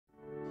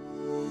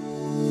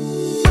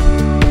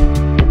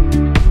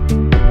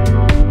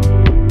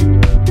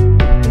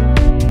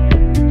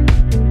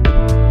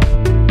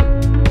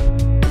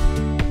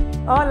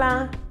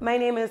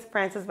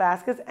Frances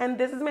Vasquez, and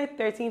this is my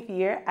 13th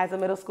year as a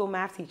middle school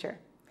math teacher.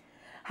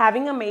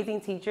 Having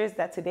amazing teachers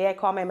that today I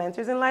call my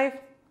mentors in life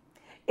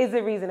is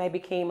the reason I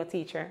became a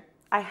teacher.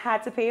 I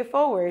had to pay it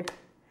forward.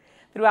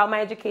 Throughout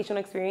my educational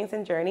experience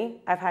and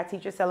journey, I've had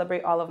teachers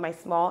celebrate all of my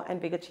small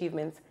and big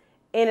achievements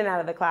in and out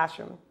of the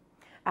classroom.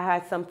 I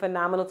had some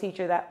phenomenal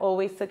teachers that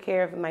always took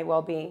care of my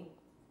well-being.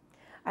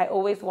 I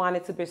always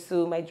wanted to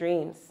pursue my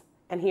dreams,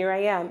 and here I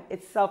am.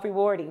 It's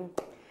self-rewarding.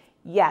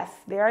 Yes,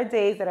 there are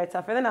days that are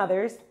tougher than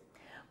others,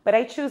 but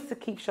I choose to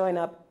keep showing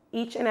up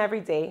each and every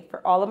day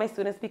for all of my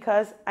students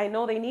because I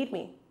know they need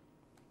me.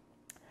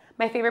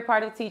 My favorite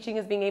part of teaching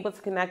is being able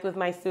to connect with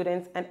my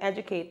students and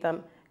educate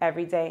them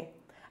every day.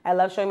 I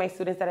love showing my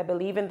students that I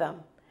believe in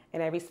them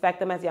and I respect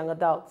them as young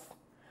adults.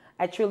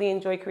 I truly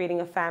enjoy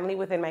creating a family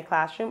within my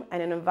classroom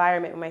and an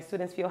environment where my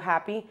students feel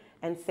happy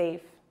and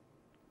safe.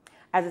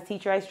 As a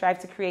teacher, I strive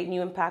to create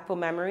new impactful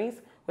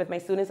memories with my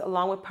students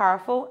along with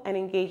powerful and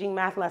engaging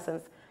math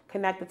lessons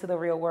connected to the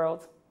real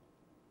world.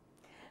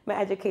 My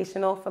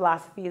educational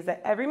philosophy is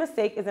that every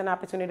mistake is an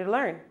opportunity to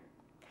learn.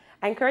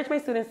 I encourage my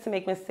students to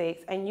make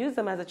mistakes and use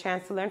them as a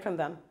chance to learn from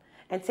them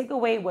and take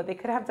away what they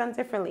could have done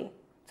differently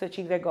to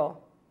achieve their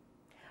goal.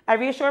 I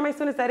reassure my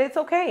students that it's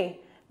okay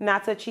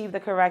not to achieve the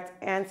correct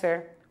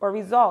answer or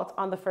result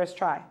on the first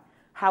try.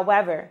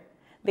 However,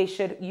 they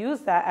should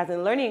use that as a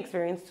learning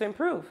experience to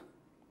improve.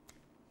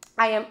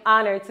 I am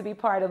honored to be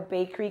part of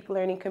Bay Creek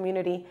Learning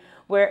Community,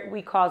 where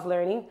we cause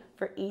learning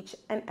for each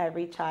and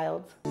every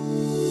child.